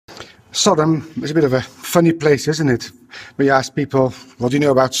Sodom is a bit of a funny place, isn't it? When you ask people, what do you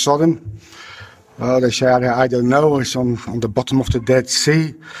know about Sodom? Well, they say, I don't know, it's on the bottom of the Dead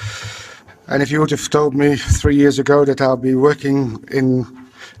Sea. And if you would have told me 3 years ago that I'll be working in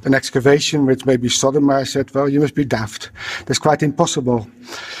an excavation with maybe Sodom, I said, well, you must be daft. That's quite impossible.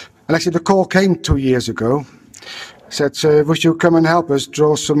 And actually, the call came 2 years ago. Said, would you come and help us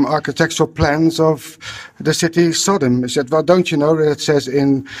draw some architectural plans of the city Sodom? I said, well, don't you know that it says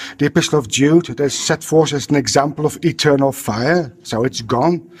in the Epistle of Jude, that it's set forth as an example of eternal fire, so it's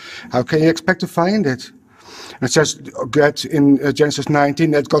gone. How can you expect to find it? And it says that in Genesis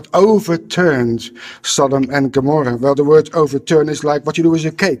 19 that God overturned Sodom and Gomorrah. Well, the word overturn is like what you do with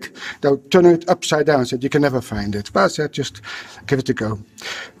a cake. They'll turn it upside down, said you can never find it. But I said, just give it a go.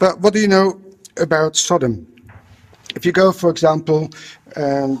 But what do you know about Sodom? If you go, for example,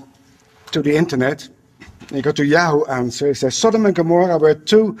 to the internet, you go to Yahoo Answer, it says Sodom and Gomorrah were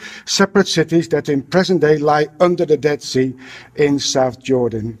two separate cities that in present day lie under the Dead Sea in South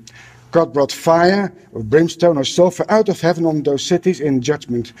Jordan. God brought fire or brimstone or sulfur out of heaven on those cities in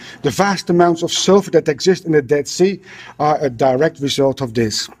judgment. The vast amounts of sulfur that exist in the Dead Sea are a direct result of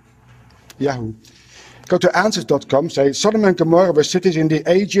this. Yahoo. Go to answers.com, say Sodom and Gomorrah were cities in the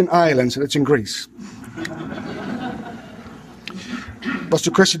Aegean Islands, that's in Greece. What's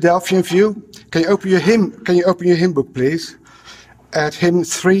the Christadelphian view? Can you open your hymn book, please? At hymn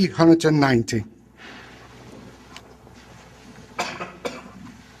 390.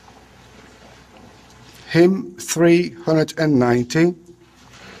 Hymn 390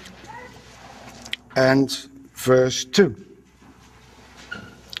 and verse 2,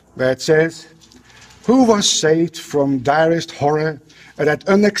 where it says, who was saved from direst horror at that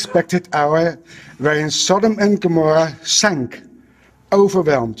unexpected hour wherein Sodom and Gomorrah sank,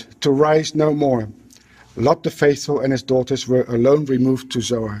 overwhelmed, to rise no more. Lot the faithful and his daughters were alone removed to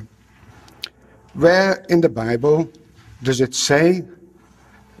Zoar. Where in the Bible does it say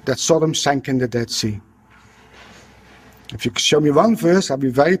that Sodom sank in the Dead Sea? If you show me one verse, I'll be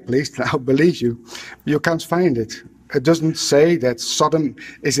very pleased and I'll believe you. You can't find it. It doesn't say that Sodom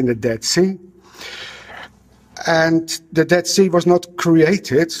is in the Dead Sea. And the Dead Sea was not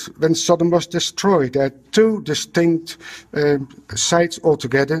created when Sodom was destroyed. There are two distinct sites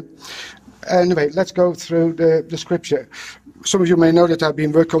altogether. Anyway, let's go through the scripture. Some of you may know that I've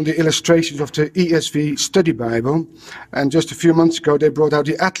been working on the illustrations of the ESV Study Bible. And just a few months ago, they brought out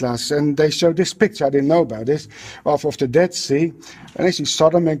the Atlas. And they showed this picture, I didn't know about this, of the Dead Sea. And they see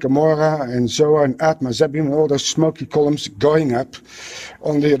Sodom and Gomorrah and Zoar and Admah, Zebulun, and all those smoky columns going up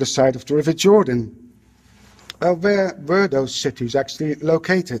on the other side of the River Jordan. Well, where were those cities actually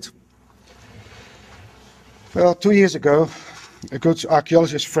located? Well, 2 years ago, a good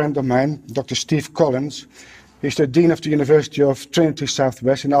archaeologist friend of mine, Dr. Steve Collins, he's the Dean of the University of Trinity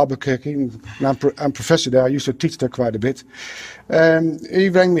Southwest in Albuquerque, and I'm professor there, I used to teach there quite a bit. He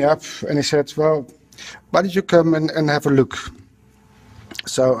rang me up and he said, well, why did you come and have a look?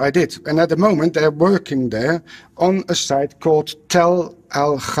 So I did, and at the moment they're working there on a site called Tel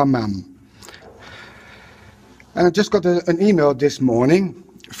Al-Hammam. And I just got an email this morning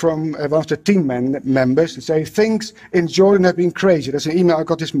from one of the team members to say things in Jordan have been crazy. That's an email I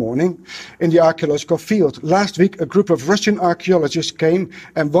got this morning in the archaeological field. Last week, a group of Russian archaeologists came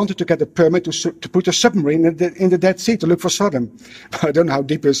and wanted to get a permit to put a submarine in the Dead Sea to look for Sodom. I don't know how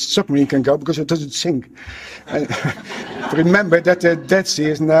deep a submarine can go because it doesn't sink. Remember that the Dead Sea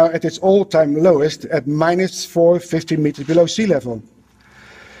is now at its all-time lowest at minus 450 meters below sea level.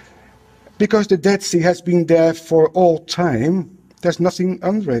 Because the Dead Sea has been there for all time, there's nothing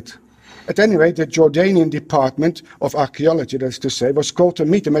under it. At any rate, the Jordanian Department of Archaeology, that is to say, was called to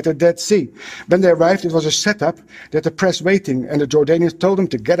meet them at the Dead Sea. When they arrived, it was a setup that the press waiting, and the Jordanians told them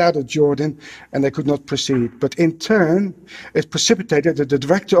to get out of Jordan, and they could not proceed. But in turn, it precipitated the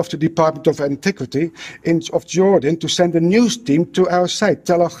director of the Department of Antiquity of Jordan to send a news team to our site,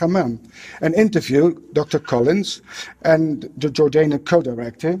 Tel Al-Hammam, and interview Dr. Collins and the Jordanian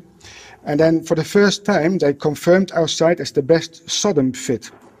co-director. And then for the first time, they confirmed our site as the best Sodom fit.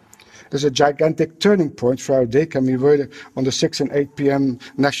 There's a gigantic turning point for our dig, and we were on the 6 and 8 p.m.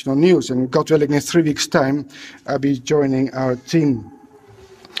 national news. And God willing, in 3 weeks' time, I'll be joining our team.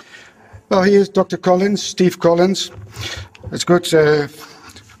 Well, here's Dr. Collins, Steve Collins. It's a good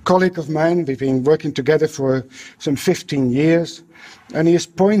colleague of mine. We've been working together for some 15 years. And he is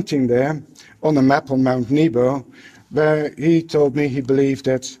pointing there on a map on Mount Nebo, where he told me he believed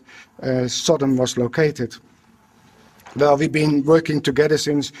that Sodom was located. Well, we've been working together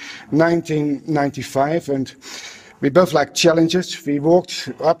since 1995, and We both like challenges. We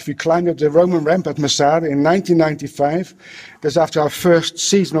climbed up the Roman ramp at Masada in 1995. That's after our first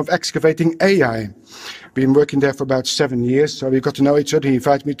season of excavating Ai. We've been working there for about 7 years, so we got to know each other. He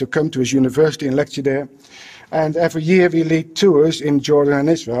invited me to come to his university and lecture there. And every year we lead tours in Jordan and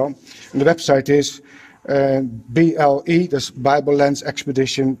Israel. And the website is BLE, that's Bible Lens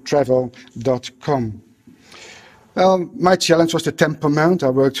Expedition Travel.com. Well, my challenge was the Temple Mount. I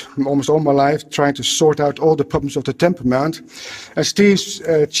worked almost all my life trying to sort out all the problems of the Temple Mount. And Steve's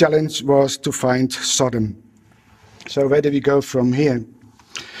challenge was to find Sodom. So where do we go from here?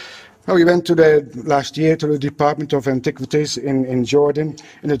 Well, we went last year to the Department of Antiquities in Jordan,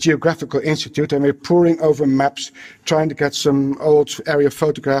 in the Geographical Institute, and we're poring over maps, trying to get some old area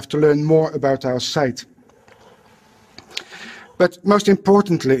photographs to learn more about our site. But most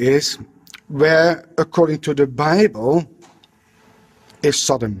importantly is, where, according to the Bible, is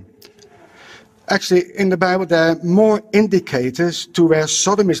Sodom? Actually, in the Bible, there are more indicators to where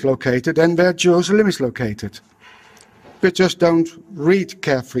Sodom is located than where Jerusalem is located. We just don't read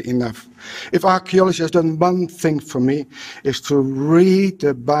carefully enough. If archaeology has done one thing for me, is to read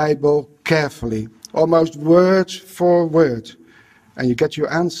the Bible carefully, almost word for word, and you get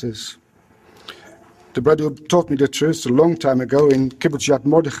your answers. The brother who taught me the truth a long time ago in Kibbutz Yad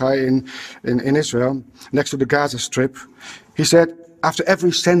Mordechai in Israel, next to the Gaza Strip, he said, after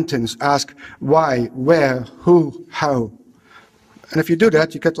every sentence, ask why, where, who, how. And if you do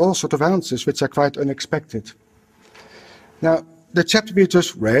that, you get all sorts of answers which are quite unexpected. Now, the chapter we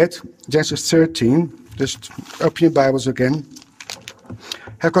just read, Genesis 13, just open your Bibles again,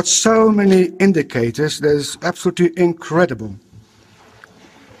 have got so many indicators that is absolutely incredible.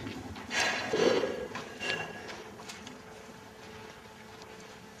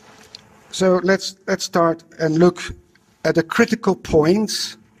 So let's start and look at the critical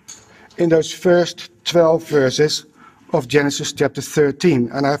points in those first 12 verses of Genesis chapter 13.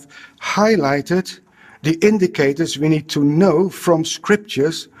 And I've highlighted the indicators we need to know from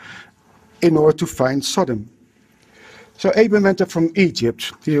scriptures in order to find Sodom. So Abram went up from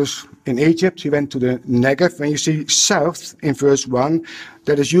Egypt. He was in Egypt. He went to the Negev. When you see south in verse 1,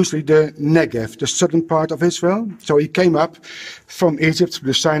 that is usually the Negev, the southern part of Israel. So he came up from Egypt to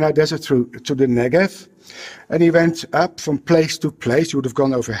the Sinai Desert to the Negev. And he went up from place to place. He would have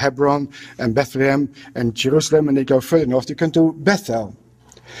gone over Hebron and Bethlehem and Jerusalem. And they go further north, you come to Bethel.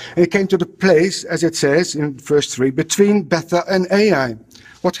 And he came to the place, as it says in verse 3, between Bethel and Ai.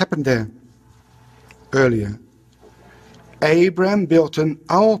 What happened there earlier? Abraham built an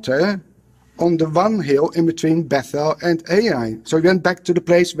altar on the one hill in between Bethel and Ai. So he went back to the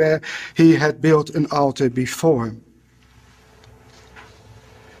place where he had built an altar before.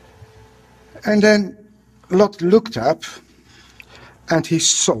 And then Lot looked up and he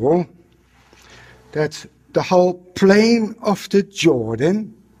saw that the whole plain of the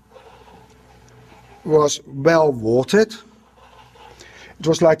Jordan was well watered. It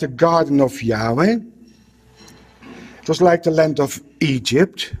was like the garden of Yahweh. It was like the land of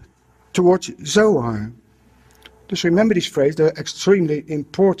Egypt towards Zoar. Just remember these phrases, they're extremely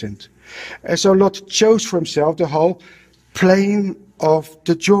important. And so Lot chose for himself the whole plain of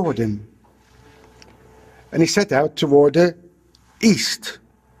the Jordan. And he set out toward the east.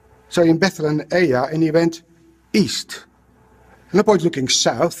 So in Bethel and Ai, and he went east. No point looking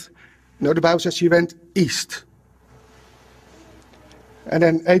south. No, the Bible says he went east. And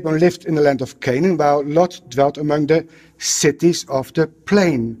then Abram lived in the land of Canaan, while Lot dwelt among the cities of the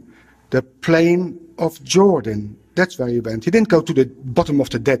plain of Jordan. That's where he went. He didn't go to the bottom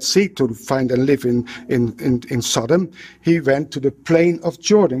of the Dead Sea to find and live in Sodom. He went to the plain of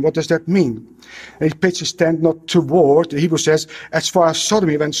Jordan. What does that mean? And he pitched his tent not toward, the Hebrew says, as far as Sodom,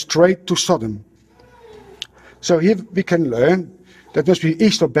 he went straight to Sodom. So here we can learn that must be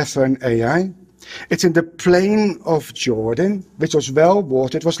east of Bethel and Ai. It's in the plain of Jordan, which was well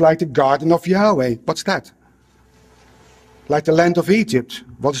watered. It was like the garden of Yahweh. What's that? Like the land of Egypt.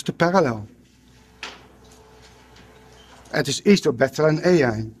 What is the parallel? And it's east of Bethel and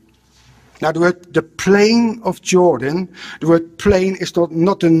Ai. Now the plain of Jordan, the word plain is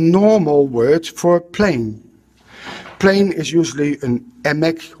not a normal word for plain. Plain is usually an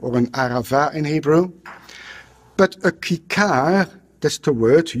emek or an arava in Hebrew. But a kikar, that's the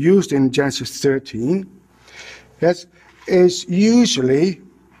word used in Genesis 13, yes, is usually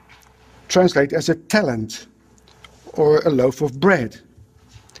translated as a talent or a loaf of bread.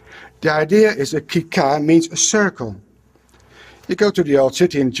 The idea is a kikar means a circle. You go to the old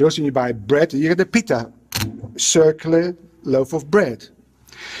city in Jerusalem, you buy bread, you get a pita, circular loaf of bread.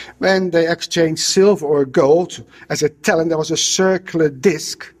 When they exchanged silver or gold as a talent, there was a circular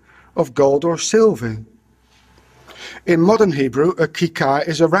disc of gold or silver. In modern Hebrew, a kikar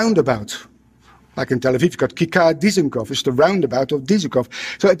is a roundabout. Like in Tel Aviv, you've got Kikar Dizengoff, it's the roundabout of Dizengoff.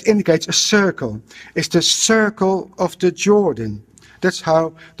 So it indicates a circle. It's the circle of the Jordan. That's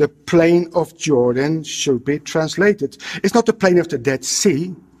how the plain of Jordan should be translated. It's not the plain of the Dead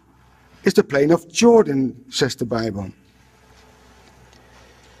Sea, it's the plain of Jordan, says the Bible.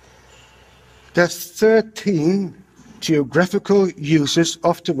 There's 13 geographical uses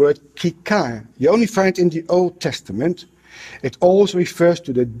of the word kikar. You only find in the Old Testament. It also refers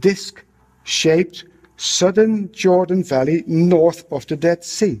to the disc-shaped southern Jordan Valley north of the Dead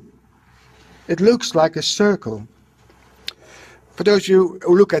Sea. It looks like a circle. For those of you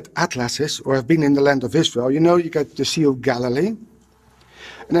who look at atlases or have been in the land of Israel, you know you get the Sea of Galilee.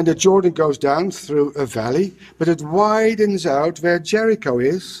 And then the Jordan goes down through a valley, but it widens out where Jericho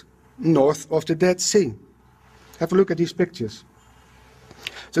is, north of the Dead Sea. Have a look at these pictures.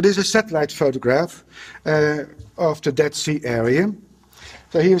 So this is a satellite photograph of the Dead Sea area.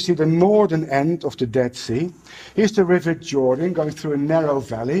 So here you see the northern end of the Dead Sea. Here's the River Jordan going through a narrow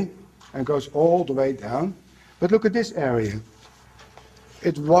valley and goes all the way down. But look at this area.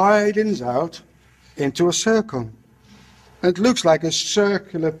 It widens out into a circle. And it looks like a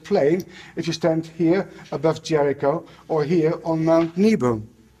circular plain if you stand here above Jericho or here on Mount Nebo.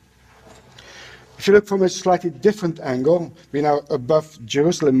 If you look from a slightly different angle, we're now above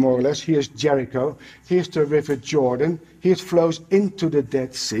Jerusalem more or less. Here's Jericho, here's the River Jordan, here it flows into the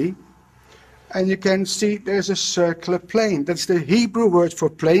Dead Sea. And you can see there's a circular plain. That's the Hebrew word for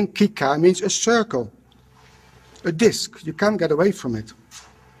plain. Kikar means a circle, a disc. You can't get away from it.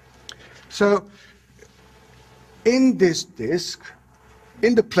 So in this disc,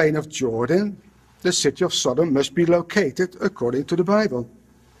 in the plain of Jordan, the city of Sodom must be located according to the Bible.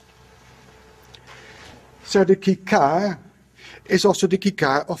 So the kikar is also the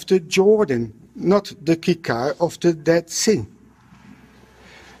kikar of the Jordan, not the kikar of the Dead Sea.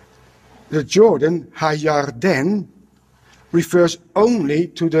 The Jordan, Hayarden, refers only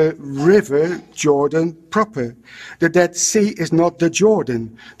to the river Jordan proper. The Dead Sea is not the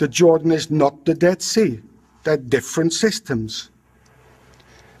Jordan. The Jordan is not the Dead Sea. They're different systems.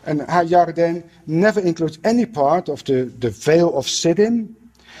 And Hayarden never includes any part of the Vale of Siddim.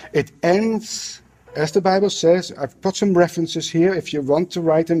 It ends, as the Bible says, I've put some references here if you want to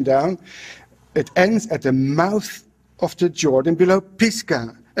write them down. It ends at the mouth of the Jordan below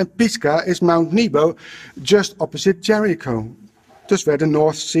Pisgah. And Pisgah is Mount Nebo, just opposite Jericho. That's where the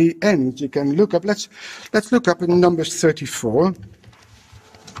North Sea ends. You can look up, let's look up in Numbers 34.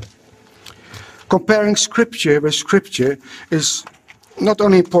 Comparing scripture with scripture is not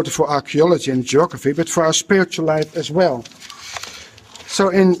only important for archaeology and geography, but for our spiritual life as well. So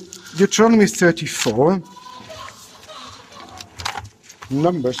in Deuteronomy 34,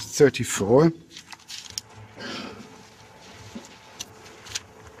 Numbers 34,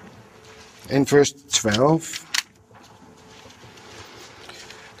 in verse 12,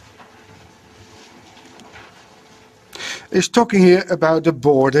 is talking here about the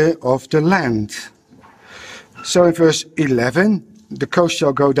border of the land. So in verse 11, the coast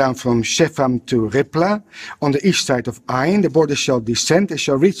shall go down from Shepham to Riplah, on the east side of Ain. The border shall descend, it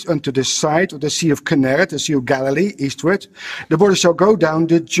shall reach unto the side of the Sea of Kinneret, the Sea of Galilee, eastward. The border shall go down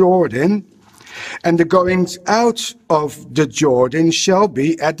the Jordan, and the goings out of the Jordan shall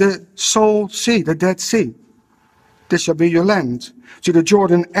be at the Salt Sea, the Dead Sea. This shall be your land. See, the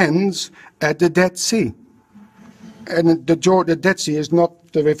Jordan ends at the Dead Sea. And the Dead Sea is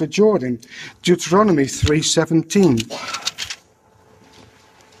not the River Jordan. Deuteronomy 3:17.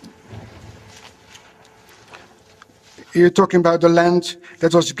 You're talking about the land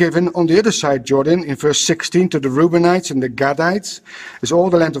that was given on the other side Jordan in verse 16 to the Reubenites and the Gadites. It's all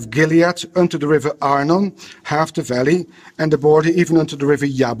the land of Gilead unto the river Arnon, half the valley, and the border even unto the river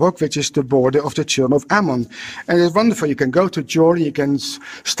Jabbok, which is the border of the children of Ammon. And it's wonderful. You can go to Jordan, you can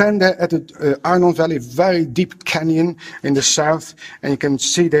stand there at the Arnon Valley, very deep canyon in the south, and you can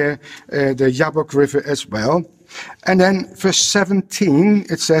see there the Jabbok River as well. And then verse 17,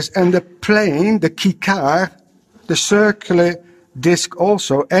 it says, and the plain, the Kikar, the circular disc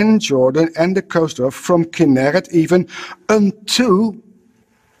also, and Jordan, and the coast of, from Kinneret even unto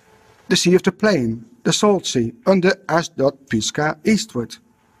the Sea of the Plain, the Salt Sea, under Ashdod, Pisgah, eastward.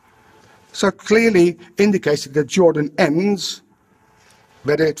 So clearly indicates that Jordan ends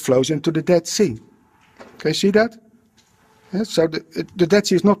where it flows into the Dead Sea. Can you see that? Yes, so the Dead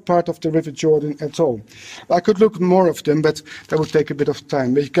Sea is not part of the River Jordan at all. I could look more of them, but that would take a bit of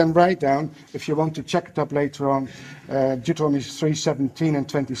time. But you can write down, if you want to check it up later on, Deuteronomy 3:17 and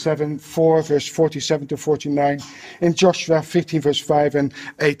 27, 4 verse 47 to 49, in Joshua 15 verse 5 and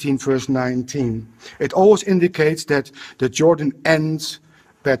 18 verse 19. It always indicates that the Jordan ends,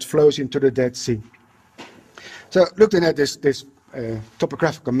 that flows into the Dead Sea. So looking at this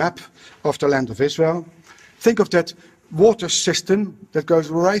topographical map of the land of Israel, think of that water system that goes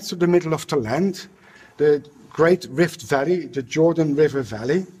right through the middle of the land, the Great Rift Valley, the Jordan River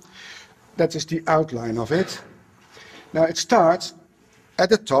Valley. That is the outline of it. Now it starts at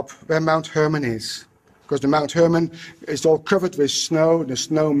the top where Mount Hermon is, because the Mount Hermon is all covered with snow. The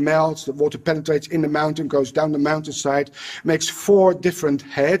snow melts, the water penetrates in the mountain, goes down the mountainside, makes 4 different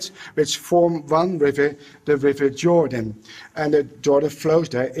heads, which form one river, the River Jordan. And the Jordan flows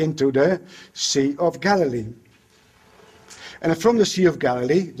there into the Sea of Galilee. And from the Sea of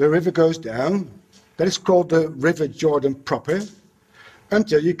Galilee, the river goes down. That is called the River Jordan proper,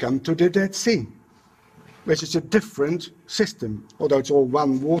 until you come to the Dead Sea, which is a different system, although it's all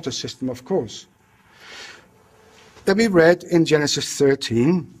one water system, of course. Then we read in Genesis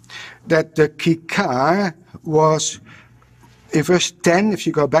 13 that the Kikar was, in verse 10, if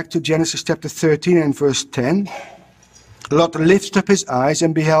you go back to Genesis chapter 13 and verse 10, Lot lifted up his eyes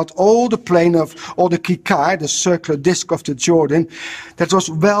and beheld all the plain of all the Kikar, the circular disc of the Jordan, that was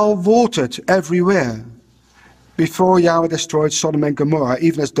well watered everywhere, before Yahweh destroyed Sodom and Gomorrah,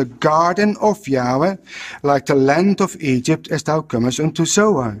 even as the garden of Yahweh, like the land of Egypt, as thou comest unto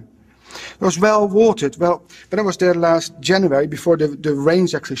Zoar. It was well watered. Well, when I was there last January, before the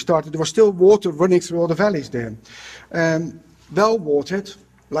rains actually started, there was still water running through all the valleys there. Well watered,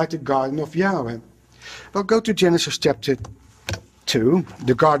 like the garden of Yahweh. Well, go to Genesis chapter 2.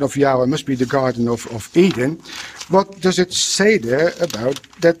 The garden of Yahweh must be the garden of Eden. What does it say there about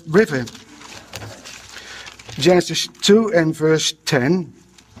that river? Genesis 2 and verse 10.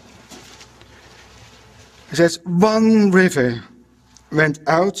 It says, one river went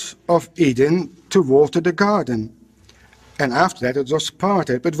out of Eden to water the garden. And after that it was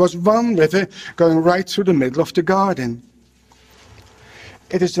parted. But it was one river going right through the middle of the garden.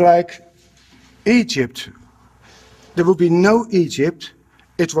 It is like Egypt. There would be no Egypt.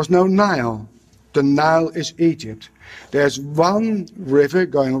 It was no Nile. The Nile is Egypt. There's one river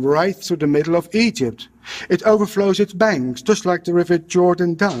going right through the middle of Egypt. It overflows its banks, just like the River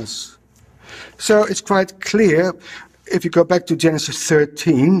Jordan does. So it's quite clear, if you go back to Genesis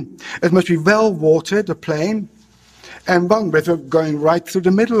 13, it must be well watered, the plain, and one river going right through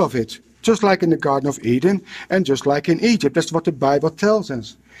the middle of it, just like in the Garden of Eden and just like in Egypt. That's what the Bible tells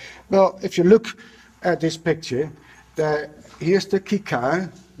us. Well, if you look at this picture, here's the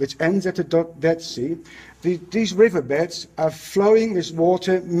Kikar, which ends at the Dead Sea. These riverbeds are flowing with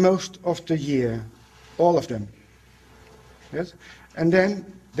water most of the year, all of them. Yes? And then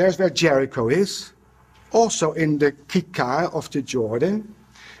there's where Jericho is, also in the Kikar of the Jordan,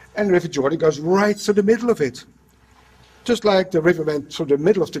 and the River Jordan goes right through the middle of it. Just like the river went through the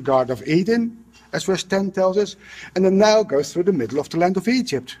middle of the Garden of Eden, as verse 10 tells us, and the Nile goes through the middle of the land of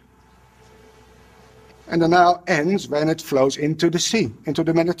Egypt. And the Nile ends when it flows into the sea, into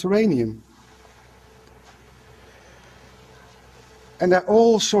the Mediterranean. And there are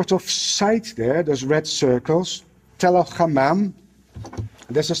all sorts of sites there, those red circles. Tel el-Hammam,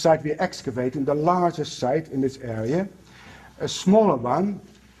 that's a site we're excavating, the largest site in this area. A smaller one,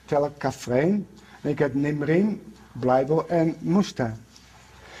 Tel el-Kafrein, and you get Nimrim, Bleibel, and Musta.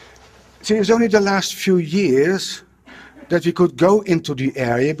 See, it's only the last few years that we could go into the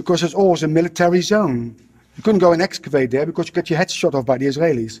area because it's always a military zone. You couldn't go and excavate there because you get your head shot off by the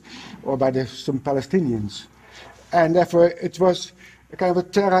Israelis or by some Palestinians. And therefore it was a kind of a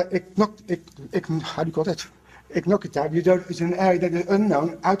terra how do you call that? Ignocita. It's an area that is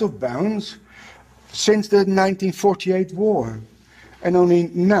unknown, out of bounds, since the 1948 war. And only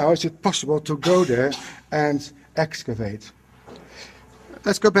now is it possible to go there and excavate.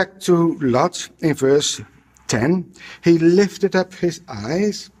 Let's go back to Lot in verse 10. He lifted up his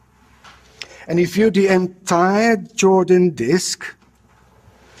eyes and he viewed the entire Jordan disk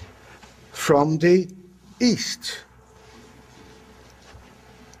from the east.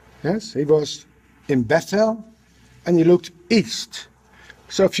 Yes, he was in Bethel and he looked east.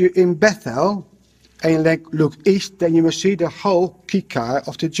 So if you're in Bethel and you look east, then you will see the whole Kikar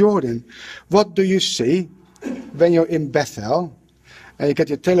of the Jordan. What do you see when you're in Bethel and you get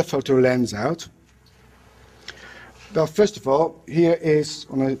your telephoto lens out? Well, first of all, here is,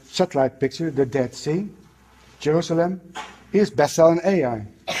 on a satellite picture, the Dead Sea, Jerusalem. Here's Bethel and Ai.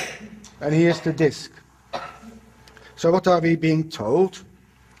 And here's the disk. So what are we being told?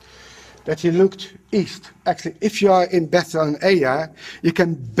 That he looked east. Actually, if you are in Bethel and Ai, you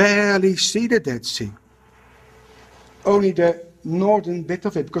can barely see the Dead Sea. Only the northern bit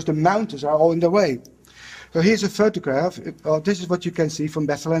of it, because the mountains are all in the way. So here's a photograph. This is what you can see from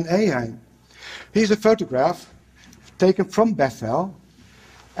Bethel and Ai. Here's a photograph taken from Bethel.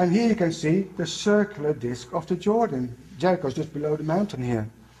 And here you can see the circular disc of the Jordan. Jericho is just below the mountain here.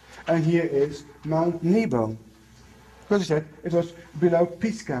 And here is Mount Nebo. Because I said it was below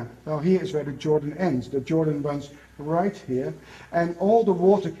Pisgah. Now here is where the Jordan ends. The Jordan runs right here. And all the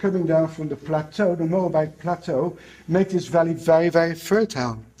water coming down from the plateau, the Moabite plateau, makes this valley very, very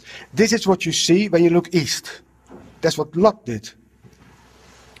fertile. This is what you see when you look east. That's what Lot did.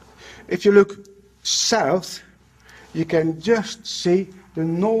 If you look south, you can just see the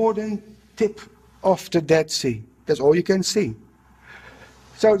northern tip of the Dead Sea. That's all you can see.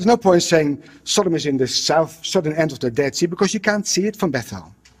 So there's no point saying Sodom is in the southern end of the Dead Sea, because you can't see it from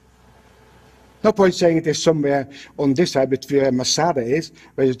Bethel. No point saying it is somewhere on this side, but where Masada is,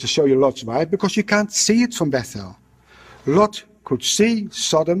 where to show you Lot's wife, because you can't see it from Bethel. Lot could see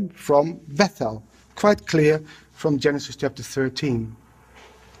Sodom from Bethel. Quite clear from Genesis chapter 13.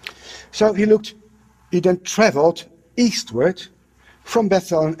 So he then traveled eastward from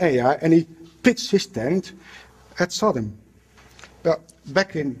Bethel and Ai, and he pitched his tent at Sodom. Well,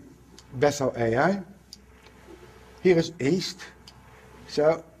 back in Bethel Ai, here is east,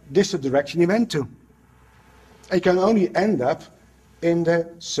 so this is the direction he went to. And you can only end up in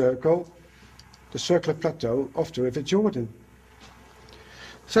the circular plateau of the River Jordan.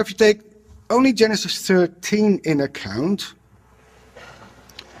 So if you take only Genesis 13 in account,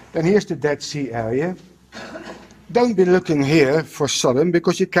 then here's the Dead Sea area. Don't be looking here for Sodom,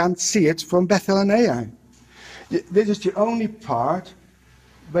 because you can't see it from Bethel and Ai. This is the only part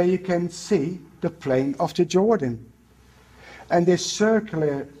where you can see the plain of the Jordan. And this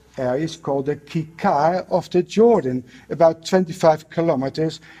circular area is called the Kikar of the Jordan, about 25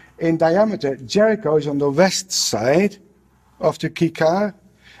 kilometers in diameter. Jericho is on the west side of the Kikar,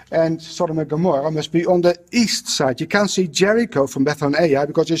 and Sodom and Gomorrah must be on the east side. You can't see Jericho from Bethel and Ai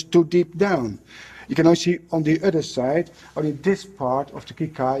because it's too deep down. You can only see on the other side, only this part of the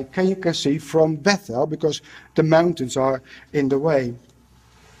Kikar, you can see from Bethel, because the mountains are in the way.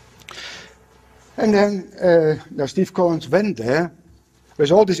 And then Steve Collins went there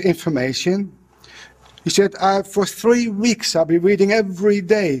with all this information. He said, for 3 weeks I'll be reading every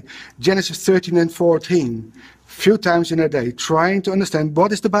day Genesis 13 and 14, few times in a day, trying to understand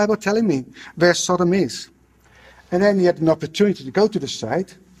what is the Bible telling me where Sodom is. And then he had an opportunity to go to the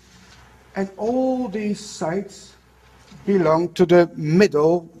site. And all these sites belong to the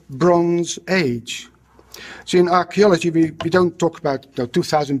Middle Bronze Age. So in archaeology, we don't talk about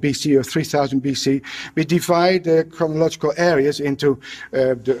 2000 BC or 3000 BC. We divide the chronological areas into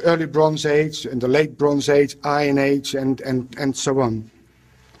the early Bronze Age and the late Bronze Age, Iron Age, and so on.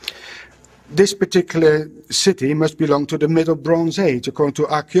 This particular city must belong to the Middle Bronze Age, according to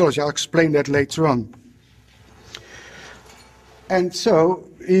archaeology. I'll explain that later on. And so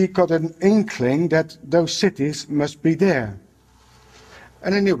he got an inkling that those cities must be there.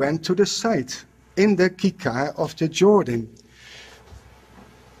 And then he went to the site in the Kikar of the Jordan.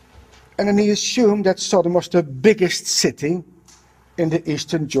 And then he assumed that Sodom was the biggest city in the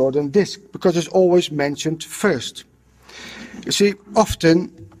eastern Jordan disk, because it's always mentioned first. You see,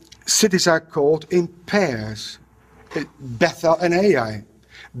 often cities are called in pairs. Bethel and Ai.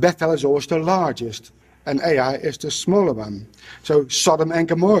 Bethel is always the largest, and Ai is the smaller one. So Sodom and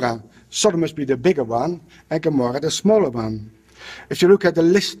Gomorrah. Sodom must be the bigger one, and Gomorrah the smaller one. If you look at the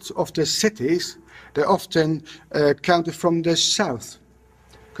list of the cities, they're often counted from the south.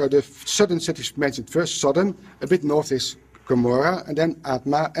 The southern cities mentioned first, Sodom, a bit north is Gomorrah, and then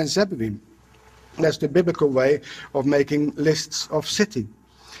Admah and Zeboim. That's the biblical way of making lists of cities.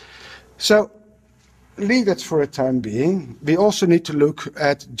 So leave that for a time being. We also need to look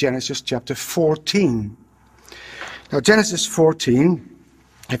at Genesis chapter 14. Now Genesis 14,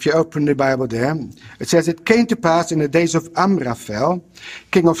 if you open the Bible there, it says, "It came to pass in the days of Amraphel,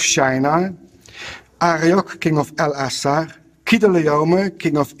 king of Shinar, Arioch, king of El-Assar, Kedorlaomer,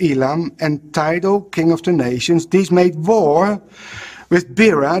 king of Elam, and Tidal, king of the nations. These made war with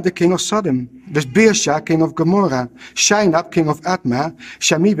Bera, the king of Sodom, with Birsha, king of Gomorrah, Shinab, king of Admah,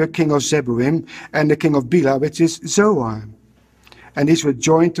 Shamiber, king of Zeboim, and the king of Bela, which is Zoar. And these were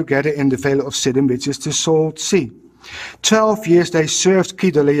joined together in the vale of Siddim, which is the Salt Sea. 12 years they served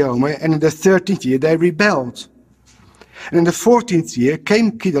Kedorlaomer, and in the 13th year they rebelled. And in the 14th year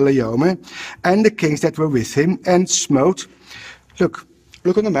came Kedorlaomer and the kings that were with him, and smote," look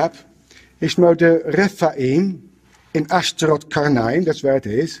on the map, he smote the Rephaim, in Ashtaroth Karnaim, that's where it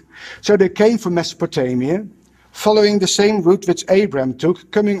is. So they came from Mesopotamia, following the same route which Abraham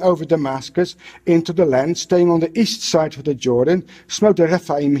took, coming over Damascus into the land, staying on the east side of the Jordan, smote the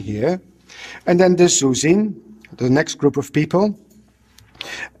Rephaim here, and then the Zuzim, the next group of people,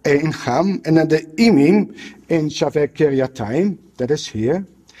 in Ham, and then the Emim in Shaveh Kiriathaim, that is here.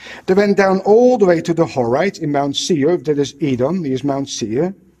 They went down all the way to the Horites in Mount Seir, that is Edom, here's Mount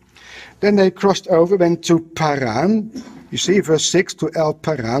Seir. Then they crossed over, went to Paran, you see verse 6, to El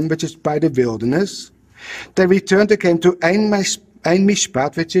Paran, which is by the wilderness. They returned, they came to Ein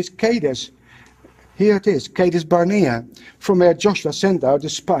Mishpat, which is Kadesh. Here it is, Kadesh Barnea, from where Joshua sent out the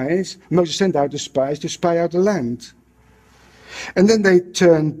spies, Moses sent out the spies to spy out the land. And then they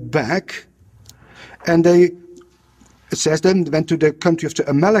turned back, and it says then went to the country of the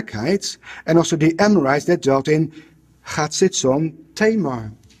Amalekites, and also the Amorites that dwelt in Hatzitzon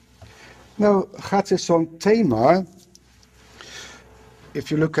Tamar. Now, Hatzitzon Tamar,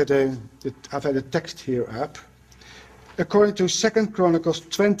 if you look at I've had a text here up, according to 2 Chronicles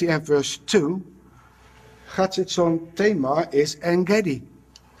 20 and verse 2, Hatzitzon Tamar is En-Gedi.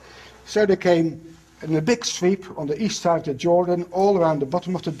 So they came in a big sweep on the east side of the Jordan, all around the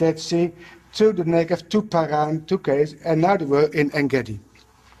bottom of the Dead Sea, to the Negev, to Paran, to Kadesh, and now they were in En-Gedi.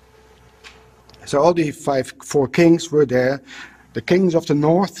 So all the four kings were there. The kings of the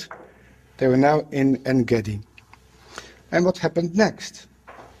north, they were now in En-Gedi. And what happened next?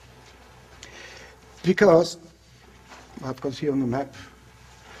 Because, I've got it here on the map,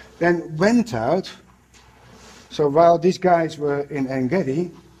 then went out, so while these guys were in En-Gedi,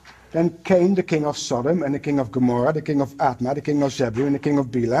 then came the king of Sodom and the king of Gomorrah, the king of Admah, the king of Zebulun, and the king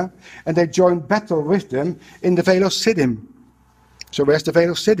of Bela, and they joined battle with them in the Vale of Siddim. So where's the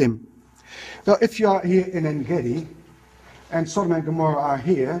Vale of Siddim? Well, if you are here in En-Gedi, and Sodom and Gomorrah are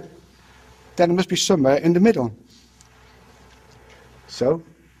here, then it must be somewhere in the middle. So,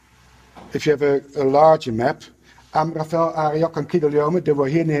 if you have a larger map, Amraphel, Arioch, and Kedorlaomer, they were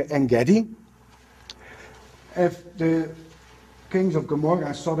here near En-Gedi. If the kings of Gomorrah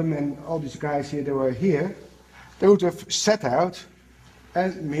and Sodom and all these guys here, they were here, they would have set out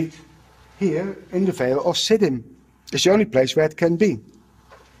and meet here in the Vale of Siddim. It's the only place where it can be.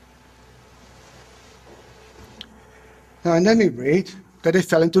 Now, and then we read that they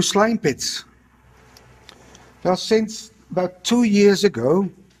fell into slime pits. Well, since about 2 years ago,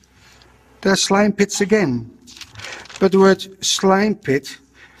 there are slime pits again. But the word slime pit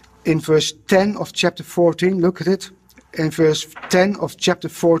in verse 10 of chapter 14, look at it. In verse 10 of chapter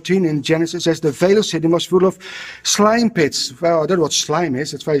 14 in Genesis, it says the Vale of Siddim was full of slime pits. Well, I don't know what slime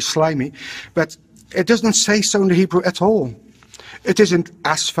is, it's very slimy. But it doesn't say so in the Hebrew at all. It isn't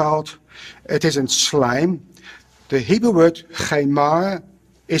asphalt, it isn't slime. The Hebrew word chaimar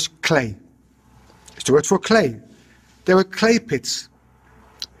is clay. It's the word for clay. They were clay pits.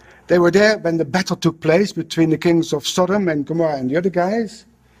 They were there when the battle took place between the kings of Sodom and Gomorrah and the other guys.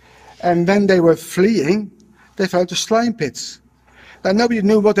 And when they were fleeing, they fell into slime pits. Now, nobody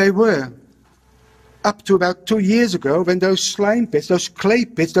knew what they were. Up to about 2 years ago, when those slime pits, those clay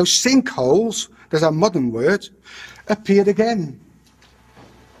pits, those sinkholes, that's our modern word, appeared again.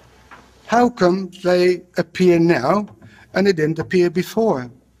 How come they appear now and they didn't appear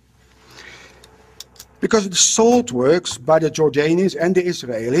before? Because of the salt works by the Jordanians and the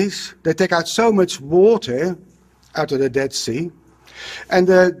Israelis, they take out so much water out of the Dead Sea. And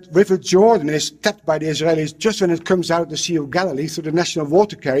the river Jordan is tapped by the Israelis just when it comes out of the Sea of Galilee through the national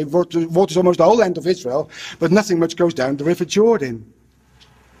water carry. Waters almost the whole land of Israel, but nothing much goes down the river Jordan.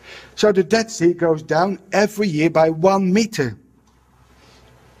 So the Dead Sea goes down every year by 1 meter.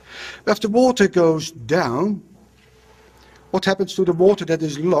 If the water goes down, what happens to the water that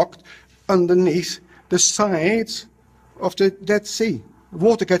is locked underneath the sides of the Dead Sea? The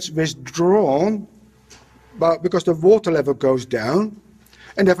water gets withdrawn because the water level goes down,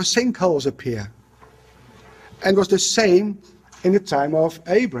 and therefore sinkholes appear. And it was the same in the time of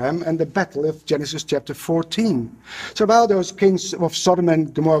Abraham and the battle of Genesis chapter 14. So while those kings of Sodom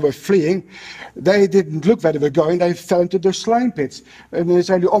and Gomorrah were fleeing, they didn't look where they were going, they fell into the slime pits. And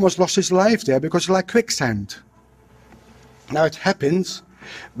Israel almost lost his life there because it's like quicksand. Now it happens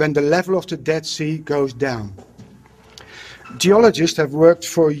when the level of the Dead Sea goes down. Geologists have worked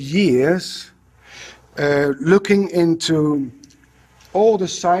for years looking into all the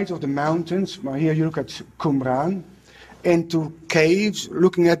sides of the mountains. Well, here you look at Qumran, into caves,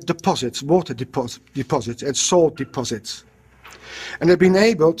 looking at deposits, water deposits and salt deposits. And they've been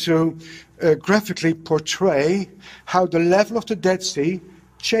able to graphically portray how the level of the Dead Sea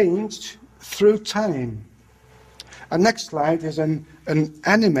changed through time. Our next slide is an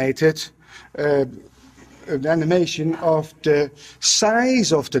animated an animation of the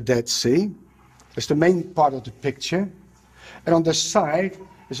size of the Dead Sea. That's the main part of the picture. And on the side,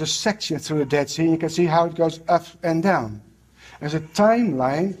 there's a section through the Dead Sea, and you can see how it goes up and down. There's a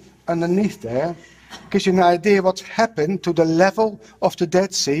timeline underneath there, gives you an idea what happened to the level of the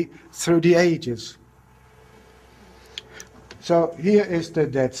Dead Sea through the ages. So here is the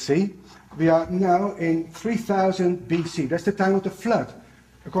Dead Sea. We are now in 3000 BC. That's the time of the flood.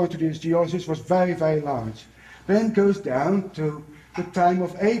 According to these geologists, was very, very large. Then it goes down to the time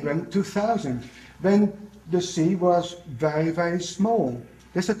of Abram, 2000. When the sea was very, very small.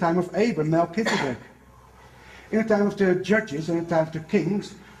 That's the time of Abram, Melchizedek. In the time of the judges and the time of the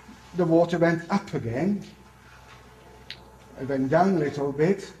kings, the water went up again. It went down a little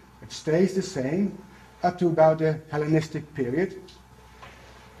bit. It stays the same up to about the Hellenistic period.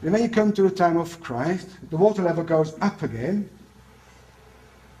 And when you come to the time of Christ, the water level goes up again,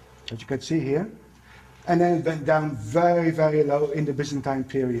 as you can see here, and then it went down very, very low in the Byzantine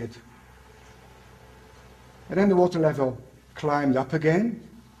period. And then the water level climbed up again,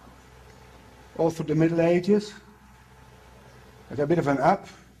 all through the Middle Ages. It's a bit of an up,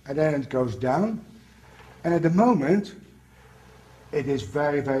 and then it goes down. And at the moment, it is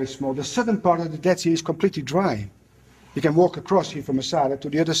very, very small. The southern part of the Dead Sea is completely dry. You can walk across here from Masada to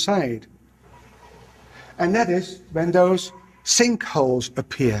the other side. And that is when those sinkholes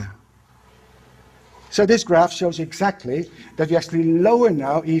appear. So this graph shows exactly that we're actually lower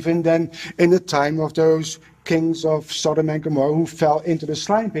now even than in the time of those kings of Sodom and Gomorrah who fell into the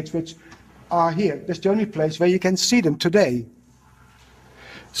slime pits, which are here. That's the only place where you can see them today.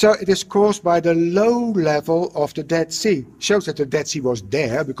 So it is caused by the low level of the Dead Sea. Shows that the Dead Sea was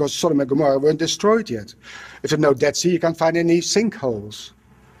there because Sodom and Gomorrah weren't destroyed yet. If there's no Dead Sea, you can't find any sinkholes.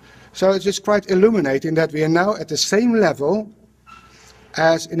 So it's just quite illuminating that we are now at the same level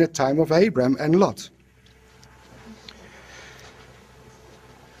as in the time of Abraham and Lot.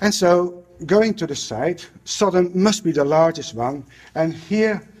 And so, going to the site, Sodom must be the largest one. And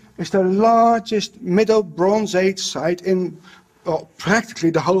here is the largest Middle Bronze Age site in practically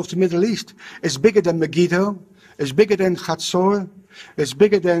the whole of the Middle East. It's bigger than Megiddo, it's bigger than Chatzor, it's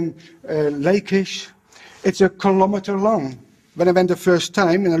bigger than Lachish. It's 1 kilometer long. When I went the first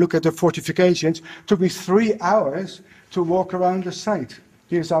time and I look at the fortifications, it took me 3 hours to walk around the site.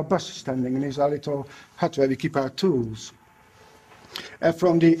 Here's our bus standing, and here's our little hut where we keep our tools. And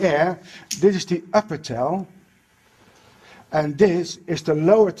from the air, this is the upper tell, and this is the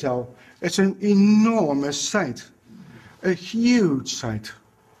lower tell. It's an enormous site. A huge site,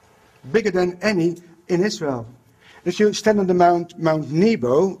 bigger than any in Israel. If you stand on the Mount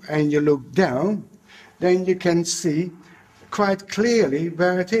Nebo and you look down, then you can see quite clearly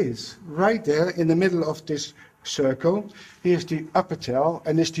where it is. Right there in the middle of this circle, here's the upper tell,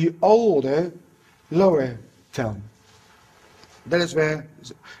 and it's the older lower tell. That is where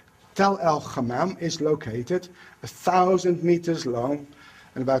Tel El Hammam is located, 1,000 meters long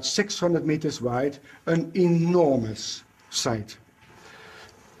and about 600 meters wide, an enormous site.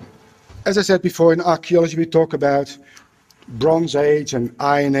 As I said before, in archaeology we talk about Bronze Age and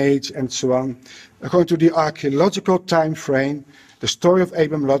Iron Age and so on. According to the archaeological time frame, the story of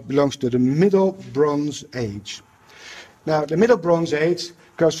Abraham and Lot belongs to the Middle Bronze Age. Now, the Middle Bronze Age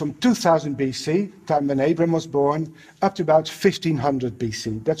goes from 2000 BC, time when Abraham was born, up to about 1500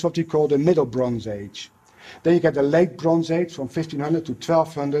 BC. That's what we call the Middle Bronze Age. Then you get the Late Bronze Age from 1500 to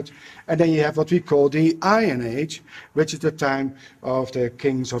 1200, and then you have what we call the Iron Age, which is the time of the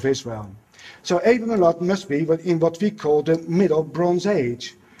kings of Israel. So Abraham and Lot must be in what we call the Middle Bronze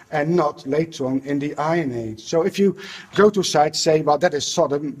Age, and not later on in the Iron Age. So if you go to a site, say, well, that is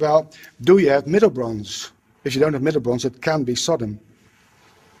Sodom, well, do you have Middle Bronze? If you don't have Middle Bronze, it can be Sodom.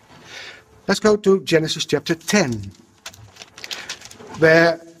 Let's go to Genesis chapter 10,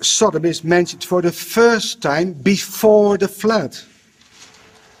 where Sodom is mentioned for the first time before the flood.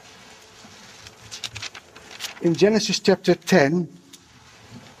 In Genesis chapter 10,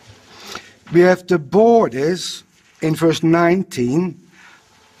 we have the borders in verse 19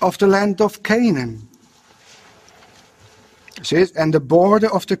 of the land of Canaan. It says, and the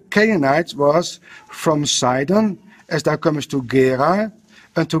border of the Canaanites was from Sidon, as thou comest to Gerar,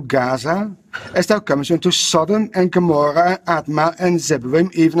 unto Gaza, as thou comest unto Sodom and Gomorrah, Admah and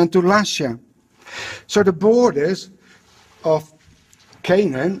Zeboim, even unto Lasha. So the borders of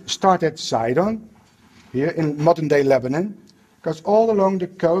Canaan start at Sidon, here in modern-day Lebanon, goes all along the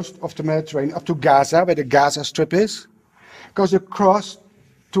coast of the Mediterranean, up to Gaza, where the Gaza Strip is, goes across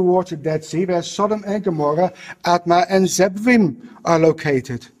towards the Dead Sea, where Sodom and Gomorrah, Admah and Zeboim are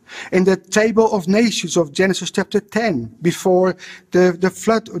located. In the table of nations of Genesis chapter 10, before the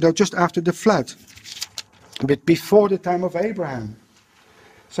flood, or just after the flood. but before the time of Abraham.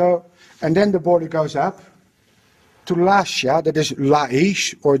 So, and then the border goes up to Lasha, that is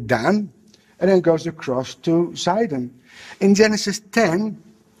Laish or Dan, and then goes across to Sidon. In Genesis 10,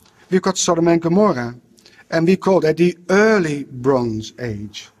 we've got Sodom and Gomorrah, and we call that the early Bronze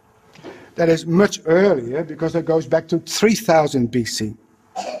Age. That is much earlier because it goes back to 3000 BC.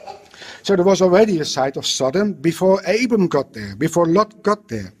 So there was already a site of Sodom before Abram got there, before Lot got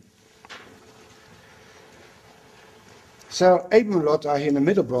there. So Abram and Lot are here in the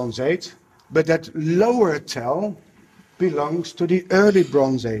Middle Bronze Age, but that lower tell belongs to the early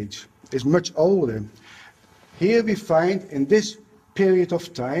Bronze Age. It's much older. Here we find in this period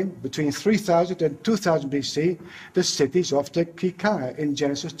of time, between 3000 and 2000 BC, the cities of the Kikar in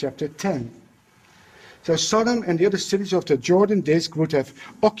Genesis chapter 10. So Sodom and the other cities of the Jordan Disk would have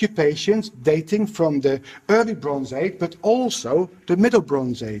occupations dating from the early Bronze Age, but also the Middle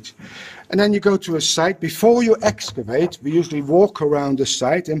Bronze Age. And then you go to a site, before you excavate, we usually walk around the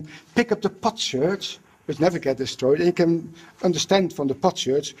site and pick up the potsherds, which never get destroyed, and you can understand from the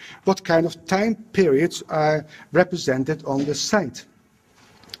potsherds what kind of time periods are represented on the site.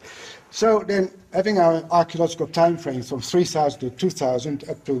 So then, having our archaeological time frame from 3000 to 2000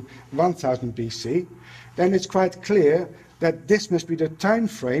 up to 1000 BC, then it's quite clear that this must be the time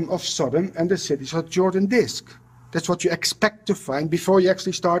frame of Sodom and the cities of Jordan Disk. That's what you expect to find before you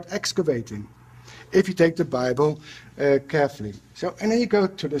actually start excavating, if you take the Bible carefully. So, and then you go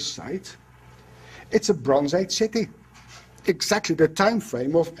to the site. It's a Bronze Age city, exactly the time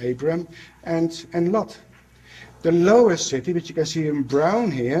frame of Abram and Lot. The lower city, which you can see in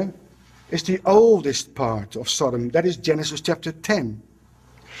brown here, is the oldest part of Sodom. That is Genesis chapter 10.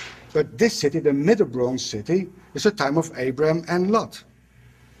 But this city, the Middle Bronze city, is the time of Abram and Lot.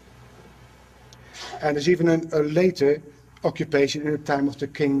 And there's even a later occupation in the time of the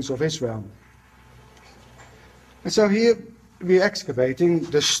kings of Israel. And so here we're excavating.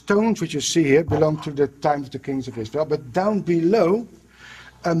 The stones which you see here belong to the time of the kings of Israel, but down below,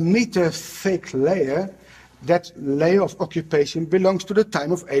 a meter thick layer, that layer of occupation belongs to the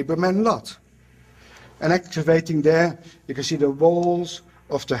time of Abram and Lot. And excavating there, you can see the walls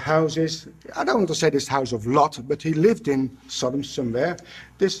of the houses. I don't want to say this house of Lot, but he lived in Sodom somewhere.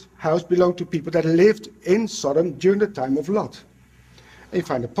 This house belonged to people that lived in Sodom during the time of Lot. And you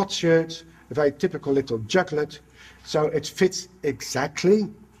find the potsherds, a very typical little juglet. So it fits exactly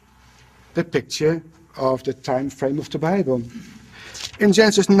the picture of the time frame of the Bible. In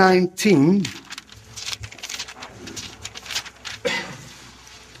Genesis 19,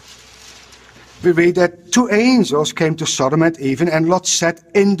 we read that 2 angels came to Sodom at even, and Lot sat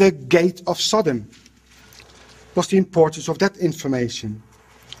in the gate of Sodom. What's the importance of that information?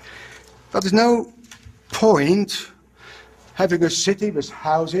 But there's no point having a city with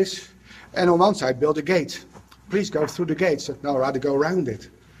houses and on one side build a gate. Please go through the gate. So, no, I'd rather go around it.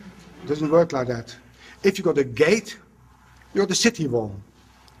 It doesn't work like that. If you got a gate, you got the city wall.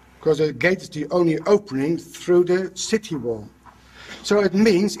 Because a gate is the only opening through the city wall. So it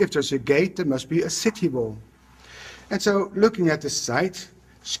means if there's a gate, there must be a city wall. And so looking at the site,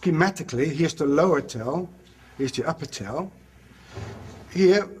 schematically, here's the lower tell, here's the upper tell.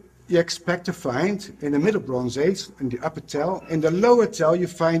 Here you expect to find, in the Middle Bronze Age, in the upper tell, in the lower tell you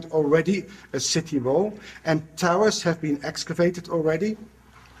find already a city wall, and towers have been excavated already.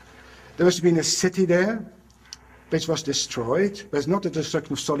 There must have been a city there, which was destroyed. But it's not the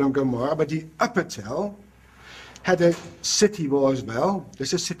destruction of Sodom and Gomorrah, but the upper tell had a city wall as well.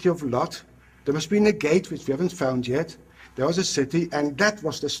 There's a city of Lot. There must be a gate, which we haven't found yet. There was a city, and that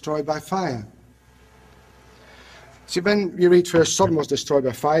was destroyed by fire. See, when you read first Sodom was destroyed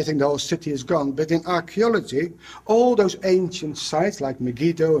by fire, I think the whole city is gone. But in archaeology, all those ancient sites like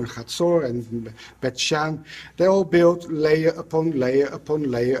Megiddo and Hatzor and Bet Shan, they're all built layer upon layer upon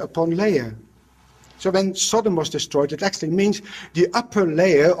layer upon layer. So when Sodom was destroyed, it actually means the upper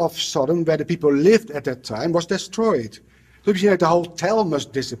layer of Sodom, where the people lived at that time, was destroyed. So if you say the whole tell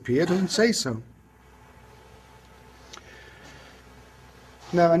must disappear, it doesn't say so.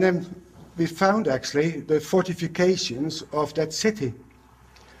 Now, and then we found actually the fortifications of that city.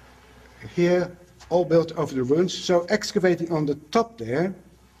 Here, all built over the ruins. So excavating on the top there,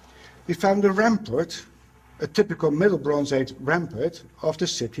 we found a rampart, a typical Middle Bronze Age rampart of the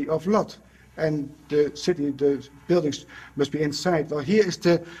city of Lot. And the city, the buildings must be inside. Well, here is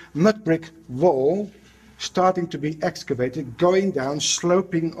the mud brick wall starting to be excavated, going down,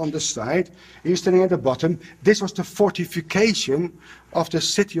 sloping on the side. He's standing at the bottom. This was the fortification of the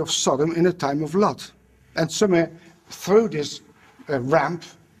city of Sodom in the time of Lot. And somewhere through this ramp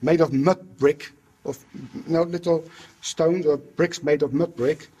made of mud brick, of little stones or bricks made of mud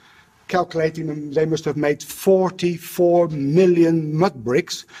brick, calculating them, they must have made 44 million mud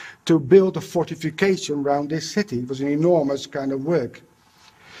bricks to build a fortification around this city. It was an enormous kind of work.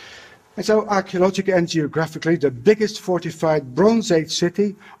 And so archaeologically and geographically, the biggest fortified Bronze Age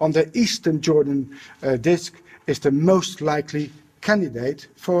city on the eastern Jordan disk is the most likely candidate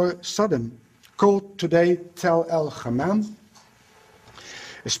for Sodom, called today Tel El Hammam.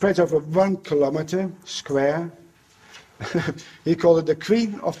 It spreads over 1 kilometer square. He called it the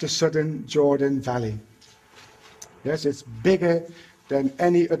Queen of the Southern Jordan Valley. Yes, it's bigger than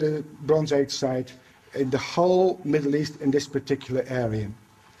any other Bronze Age site in the whole Middle East in this particular area.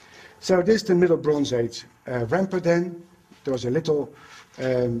 So this is the Middle Bronze Age rampart then. There was a little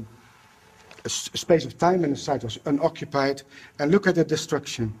space of time and the site was unoccupied. And look at the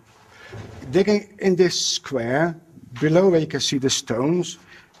destruction. Digging in this square, below where you can see the stones,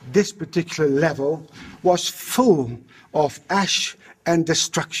 this particular level was full of ash and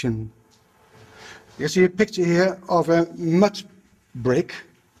destruction. You see a picture here of a mud brick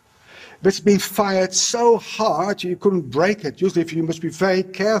which has been fired so hard you couldn't break it. Usually you must be very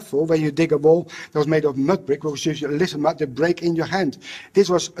careful when you dig a wall that was made of mud brick, because if you listen mud, they break in your hand. This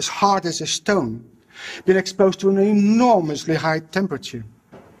was as hard as a stone, been exposed to an enormously high temperature.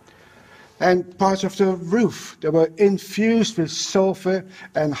 And parts of the roof, they were infused with sulfur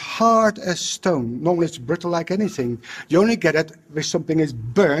and hard as stone. Normally it's brittle like anything. You only get it when something is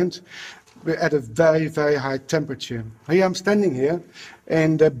burnt at a very, very high temperature. Here I'm standing here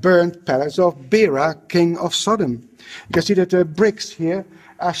in the burnt palace of Bera, king of Sodom. You can see that the bricks here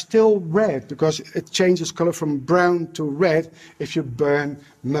are still red, because it changes color from brown to red if you burn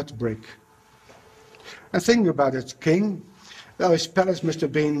mud brick. And think about it, king. Well, his palace must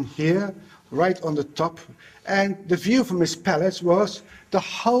have been here, right on the top. And the view from his palace was the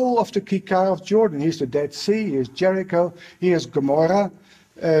whole of the Kikar of Jordan. Here's the Dead Sea, here's Jericho, here's Gomorrah,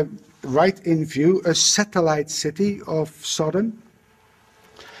 right in view, a satellite city of Sodom.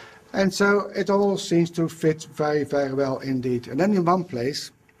 And so it all seems to fit very, very well indeed. And then in one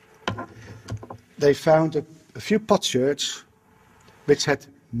place, they found a few potsherds which had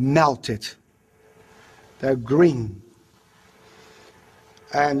melted. They're green.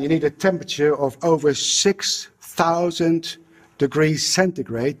 And you need a temperature of over 6,000 degrees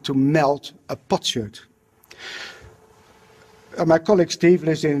centigrade to melt a potsherd. My colleague Steve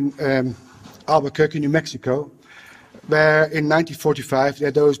lives in Albuquerque, New Mexico, where in 1945 they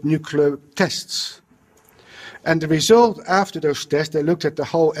had those nuclear tests. And the result after those tests, they looked at the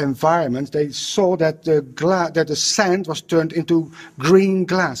whole environment. They saw that the sand was turned into green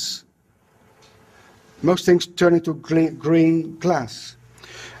glass. Most things turn into green glass.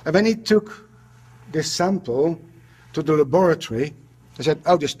 And when he took this sample to the laboratory, they said,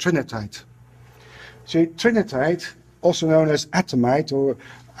 oh, this trinitite. So trinitite, also known as atomite or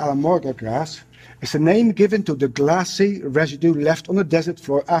Alamorga glass, is the name given to the glassy residue left on the desert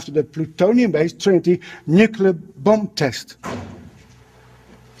floor after the plutonium-based Trinity nuclear bomb test.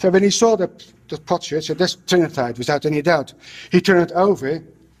 So when he saw the potsherd, he said, that's trinitite, without any doubt. He turned it over.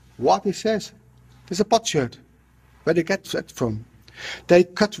 What, he says? There's a potsherd. Where did they get that from? They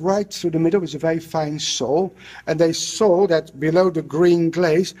cut right through the middle with a very fine saw, and they saw that below the green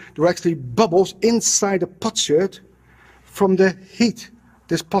glaze there were actually bubbles inside the potsherd from the heat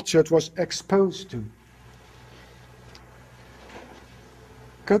this potsherd was exposed to.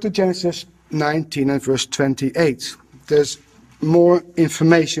 Go to Genesis 19 and verse 28. There's more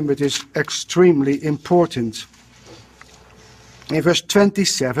information which is extremely important. In verse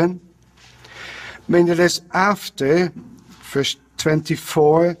 27, I mean, it is after verse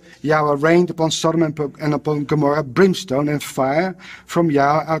 24, Yahweh rained upon Sodom and upon Gomorrah brimstone and fire from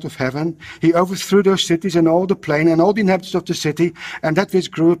Yahweh out of heaven. He overthrew those cities and all the plain and all the inhabitants of the city, and that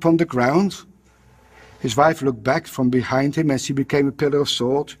which grew upon the ground. His wife looked back from behind him as he became a pillar of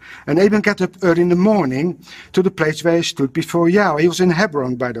salt. And Abram got up early in the morning to the place where he stood before Yahweh. He was in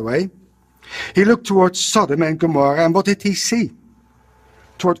Hebron, by the way. He looked towards Sodom and Gomorrah, and what did he see?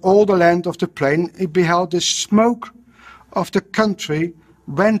 Toward all the land of the plain, he beheld the smoke of the country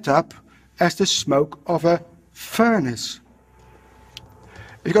went up as the smoke of a furnace.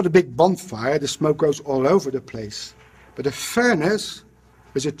 If you've got a big bonfire, the smoke goes all over the place. But a furnace,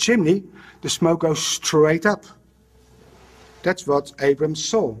 with a chimney, the smoke goes straight up. That's what Abram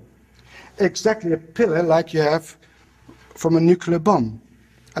saw. Exactly a pillar like you have from a nuclear bomb.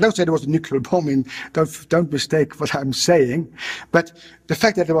 I don't say there was a nuclear bomb in, don't mistake what I'm saying, but the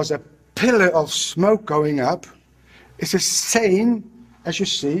fact that there was a pillar of smoke going up is the same as you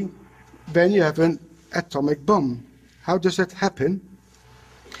see when you have an atomic bomb. How does that happen?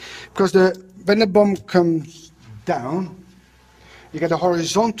 Because when the bomb comes down, You get a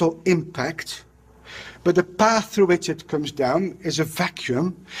horizontal impact, but the path through which it comes down is a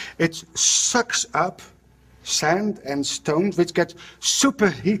vacuum. It sucks up sand and stones which get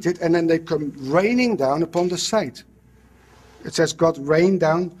superheated, and then they come raining down upon the site. It says God rained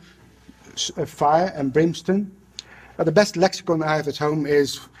down fire and brimstone. The best lexicon I have at home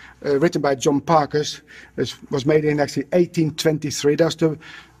is written by John Parkhurst. It was made in actually 1823. That's the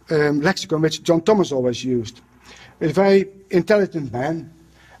lexicon which John Thomas always used. A very intelligent man,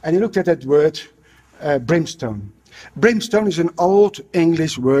 and he looked at that word brimstone. Brimstone is an old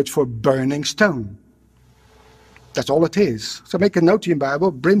English word for burning stone. That's all it is. So make a note in your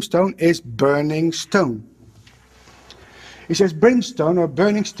Bible, brimstone is burning stone. He says brimstone or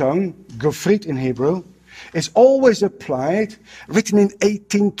burning stone, gofrit in Hebrew, is always applied, written in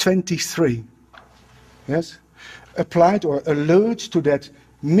 1823. Yes? Applied or alludes to that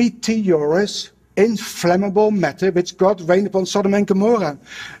meteorous, inflammable matter which God rained upon Sodom and Gomorrah.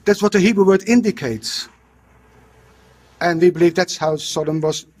 That's what the Hebrew word indicates. And we believe that's how Sodom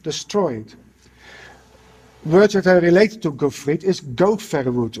was destroyed. Words that are related to gofrit is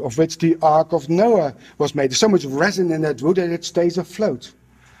gopher wood, of which the Ark of Noah was made. There's so much resin in that wood that it stays afloat.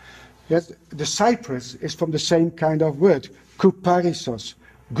 Yes, the cypress is from the same kind of word, kuparisos,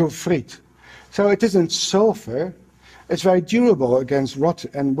 gofrit. So it isn't sulfur. It's very durable against rot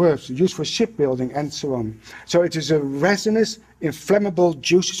and worms, used for shipbuilding and so on. So it is a resinous, inflammable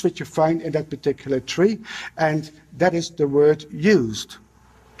juices which you find in that particular tree, and that is the word used.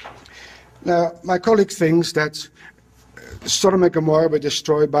 Now, my colleague thinks that Sodom and Gomorrah were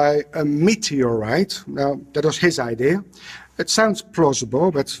destroyed by a meteorite. Now, that was his idea. It sounds plausible,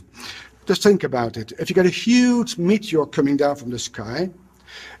 but just think about it. If you get a huge meteor coming down from the sky,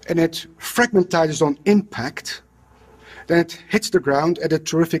 and it fragmentizes on impact, then it hits the ground at a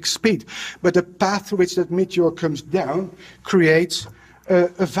terrific speed. But the path through which that meteor comes down creates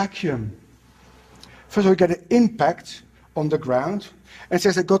a vacuum. First of all, you get an impact on the ground, and it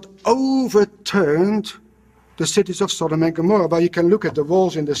says that God overturned the cities of Sodom and Gomorrah. Well, you can look at the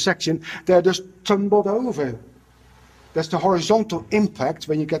walls in the section, they're just tumbled over. That's the horizontal impact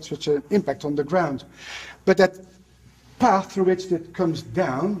when you get such an impact on the ground. But that path through which it comes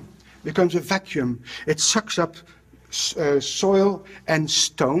down becomes a vacuum. It sucks up soil and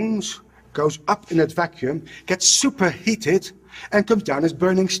stones, goes up in that vacuum, gets superheated, and comes down as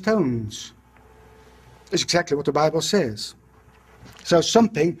burning stones. That's exactly what the Bible says. So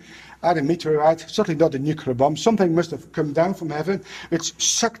something, either a meteorite, certainly not a nuclear bomb, something must have come down from heaven, which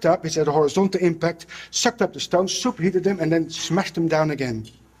sucked up, which had a horizontal impact, sucked up the stones, superheated them, and then smashed them down again.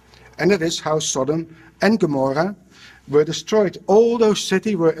 And that is how Sodom and Gomorrah were destroyed. All those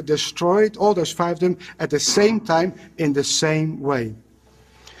cities were destroyed, all those 5 of them, at the same time, in the same way.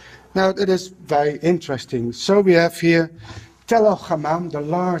 Now, that is very interesting. So we have here Tel el-Hammam, the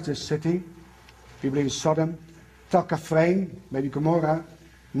largest city, we believe it's Sodom, Tel Kafrein, maybe Gomorrah,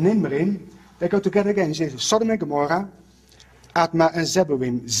 Nimrim, they go together again. He says Sodom and Gomorrah, Admah and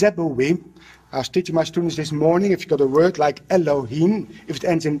Zeboim. Zeboim, I was teaching my students this morning, if you got a word like Elohim, if it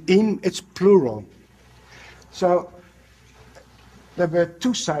ends in im, it's plural. So there were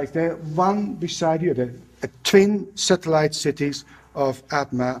 2 sides there, one beside the other, twin satellite cities of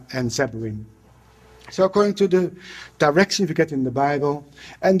Admah and Zeboim. So according to the direction we get in the Bible,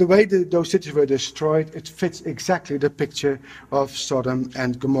 and the way those cities were destroyed, it fits exactly the picture of Sodom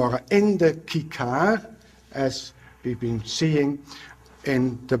and Gomorrah in the Kikar, as we've been seeing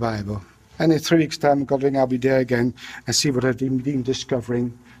in the Bible. And in 3 weeks' time, God willing, I'll be there again and see what I've been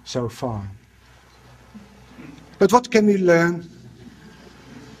discovering so far. But what can we learn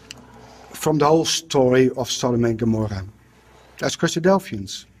from the whole story of Sodom and Gomorrah as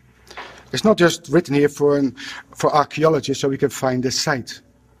Christadelphians? It's not just written here for archaeologists so we can find the site.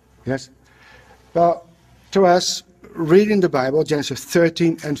 Yes? Well, to us, reading the Bible, Genesis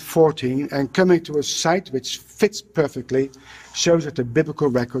 13 and 14, and coming to a site which fits perfectly, shows that the biblical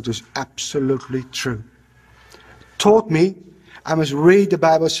record is absolutely true. Taught me I must read the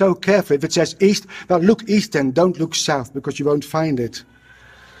Bible so carefully. If it says east, well, look east and don't look south, because you won't find it.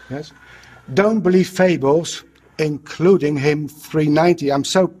 Yes? Don't believe fables, including hymn 390. I'm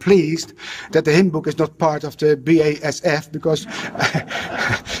so pleased that the hymn book is not part of the BASF, because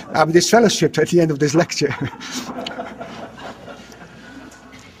I'm disfellowshipped at the end of this lecture.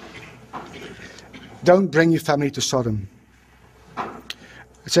 Don't bring your family to Sodom.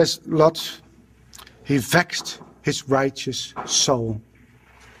 It says, Lot, he vexed his righteous soul.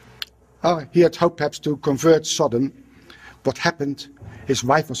 Oh, he had hoped perhaps to convert Sodom. What happened? His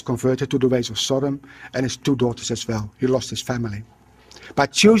wife was converted to the ways of Sodom, and his 2 daughters as well. He lost his family by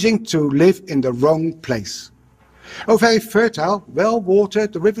choosing to live in the wrong place. Oh, very fertile, well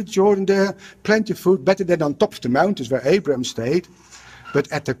watered, the river Jordan there, plenty of food, better than on top of the mountains where Abraham stayed,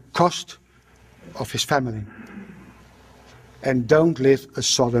 but at the cost of his family. And don't live a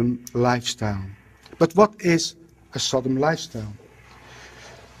Sodom lifestyle. But what is a Sodom lifestyle?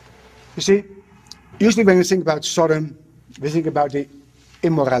 You see, usually when we think about Sodom, we think about the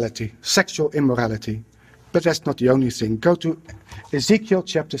immorality, sexual immorality. But that's not the only thing. Go to Ezekiel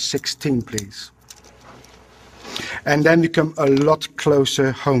chapter 16, please. And then we come a lot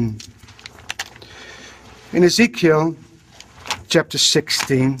closer home. In Ezekiel chapter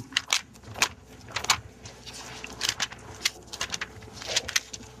 16,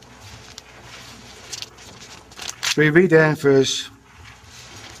 we read there in verse,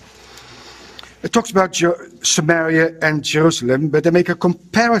 it talks about Samaria and Jerusalem, but they make a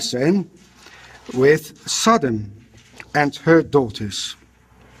comparison with Sodom and her daughters.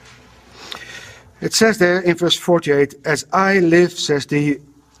 It says there in verse 48, as I live, says the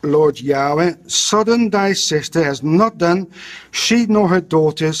Lord Yahweh, Sodom thy sister has not done, she nor her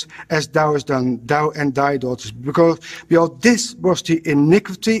daughters, as thou hast done, thou and thy daughters. Because this was the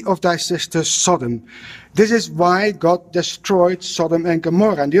iniquity of thy sister Sodom. This is why God destroyed Sodom and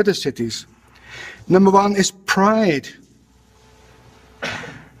Gomorrah and the other cities. Number one is pride.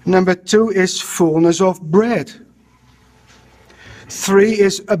 Number two is fullness of bread. 3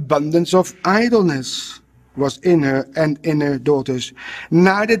 is abundance of idleness was in her and in her daughters.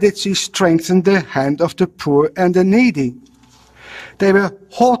 Neither did she strengthen the hand of the poor and the needy. They were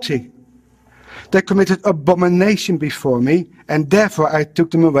haughty. They committed abomination before me, and therefore I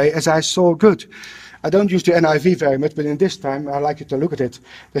took them away as I saw good. I don't use the NIV very much, but in this time I like you to look at it.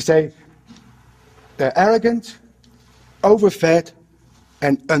 They say they're arrogant, overfed,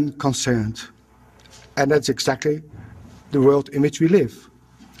 and unconcerned. And that's exactly the world in which we live,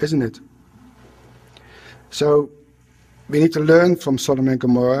 isn't it? So we need to learn from Sodom and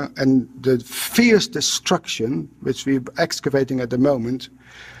Gomorrah and the fierce destruction which we're excavating at the moment,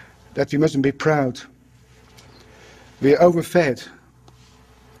 that we mustn't be proud. We're overfed.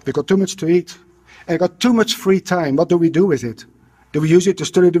 We've got too much to eat. And got too much free time. What do we do with it? Do we use it to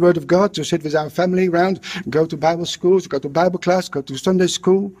study the Word of God, to sit with our family around, go to Bible schools, go to Bible class, go to Sunday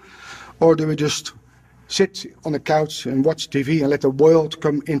school? Or do we just sit on the couch and watch TV and let the world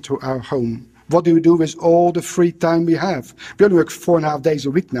come into our home? What do we do with all the free time we have? We only work 4.5 days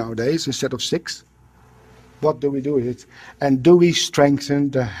a week nowadays instead of 6. What do we do with it? And do we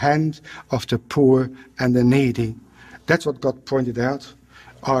strengthen the hand of the poor and the needy? That's what God pointed out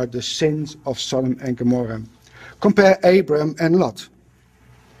are the sins of Sodom and Gomorrah. Compare Abram and Lot.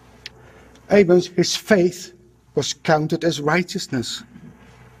 Abram's, his faith was counted as righteousness.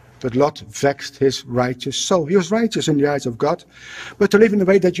 But Lot vexed his righteous soul. He was righteous in the eyes of God. But to live in a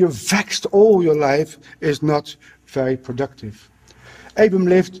way that you're vexed all your life is not very productive. Abram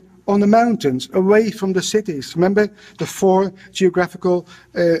lived on the mountains, away from the cities. Remember the 4 geographical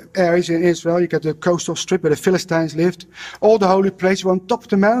areas in Israel? You got the coastal strip where the Philistines lived. All the holy places were on top of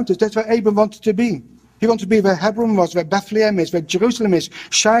the mountains. That's where Abram wanted to be. He wanted to be where Hebron was, where Bethlehem is, where Jerusalem is,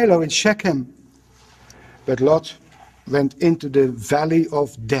 Shiloh and Shechem. But Lot went into the valley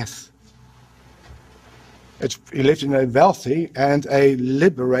of death. He lived in a wealthy and a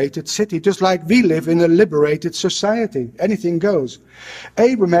liberated city, just like we live in a liberated society. Anything goes.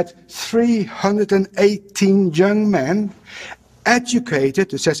 Abram had 318 young men,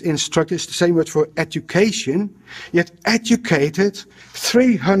 educated, it says instructed, it's the same word for education, yet educated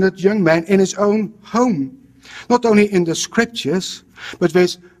 300 young men in his own home. Not only in the scriptures, but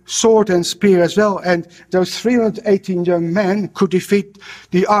with sword and spear as well. And those 318 young men could defeat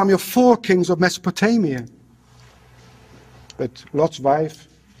the army of 4 kings of Mesopotamia. But Lot's wife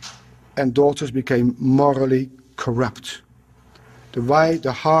and daughters became morally corrupt.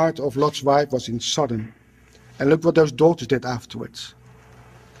 The heart of Lot's wife was in Sodom. And look what those daughters did afterwards.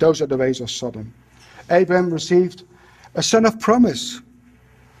 Those are the ways of Sodom. Abraham received a son of promise.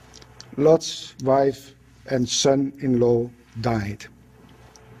 Lot's wife and son-in-law died.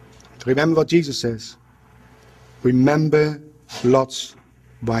 Remember what Jesus says. Remember Lot's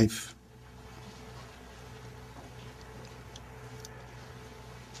wife.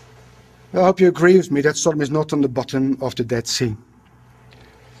 I hope you agree with me that Sodom is not on the bottom of the Dead Sea.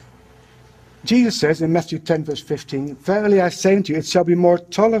 Jesus says in Matthew 10 verse 15, verily I say unto you, it shall be more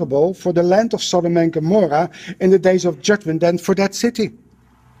tolerable for the land of Sodom and Gomorrah in the days of judgment than for that city.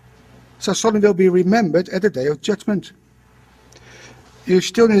 So Sodom will be remembered at the day of judgment. You're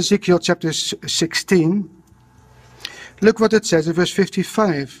still in Ezekiel chapter 16. Look what it says in verse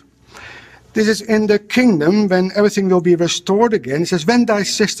 55. This is in the kingdom when everything will be restored again. It says, when thy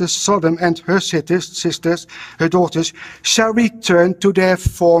sister Sodom and her sisters, her daughters, shall return to their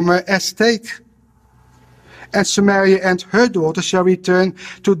former estate. And Samaria and her daughters shall return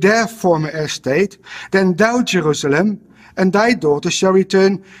to their former estate. Then thou, Jerusalem, and thy daughters shall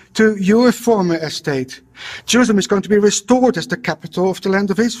return to your former estate. Jerusalem is going to be restored as the capital of the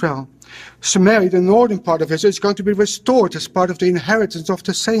land of Israel. Samaria, the northern part of Israel, is going to be restored as part of the inheritance of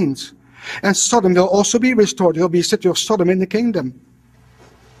the saints. And Sodom will also be restored. There will be a city of Sodom in the kingdom.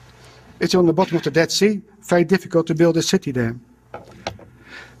 It's on the bottom of the Dead Sea. Very difficult to build a city there.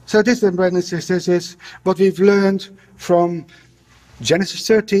 So this, then, brothers and sisters, is what we've learned from Genesis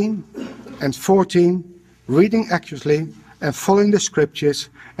 13 and 14, reading accurately and following the scriptures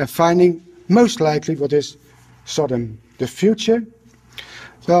and finding most likely what is Sodom. The future.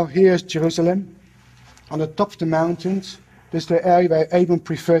 Well, here's Jerusalem on the top of the mountains. This is the area where Abram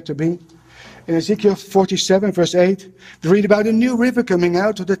preferred to be. In Ezekiel 47, verse 8, we read about a new river coming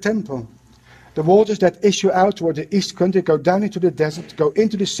out of the temple. The waters that issue out toward the east country go down into the desert, go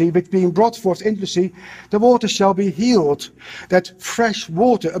into the sea, but being brought forth into the sea, the water shall be healed. That fresh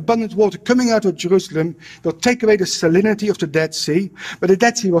water, abundant water coming out of Jerusalem will take away the salinity of the Dead Sea, but the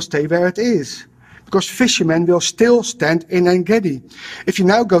Dead Sea will stay where it is. Because fishermen will still stand in En-Gedi. If you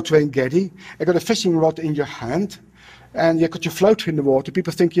now go to En-Gedi and got a fishing rod in your hand, and you got your floater in the water,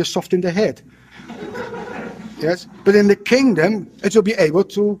 people think you're soft in the head. Yes, but in the kingdom, it will be able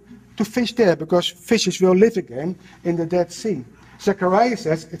to fish there, because fishes will live again in the Dead Sea. Zechariah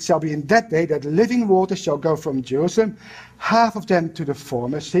says, it shall be in that day that living water shall go from Jerusalem, half of them to the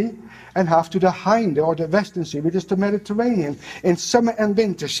former sea, and half to the hinder, or the western sea, which is the Mediterranean. In summer and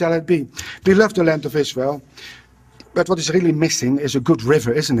winter shall it be. We love the land of Israel, but what is really missing is a good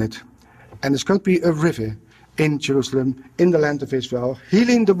river, isn't it? And there's going to be a river in Jerusalem, in the land of Israel,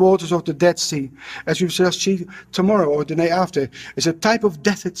 healing the waters of the Dead Sea, as we shall see tomorrow or the day after, is a type of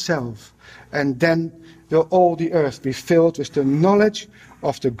death itself. And then will all the earth be filled with the knowledge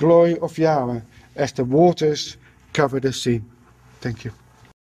of the glory of Yahweh, as the waters cover the sea. Thank you.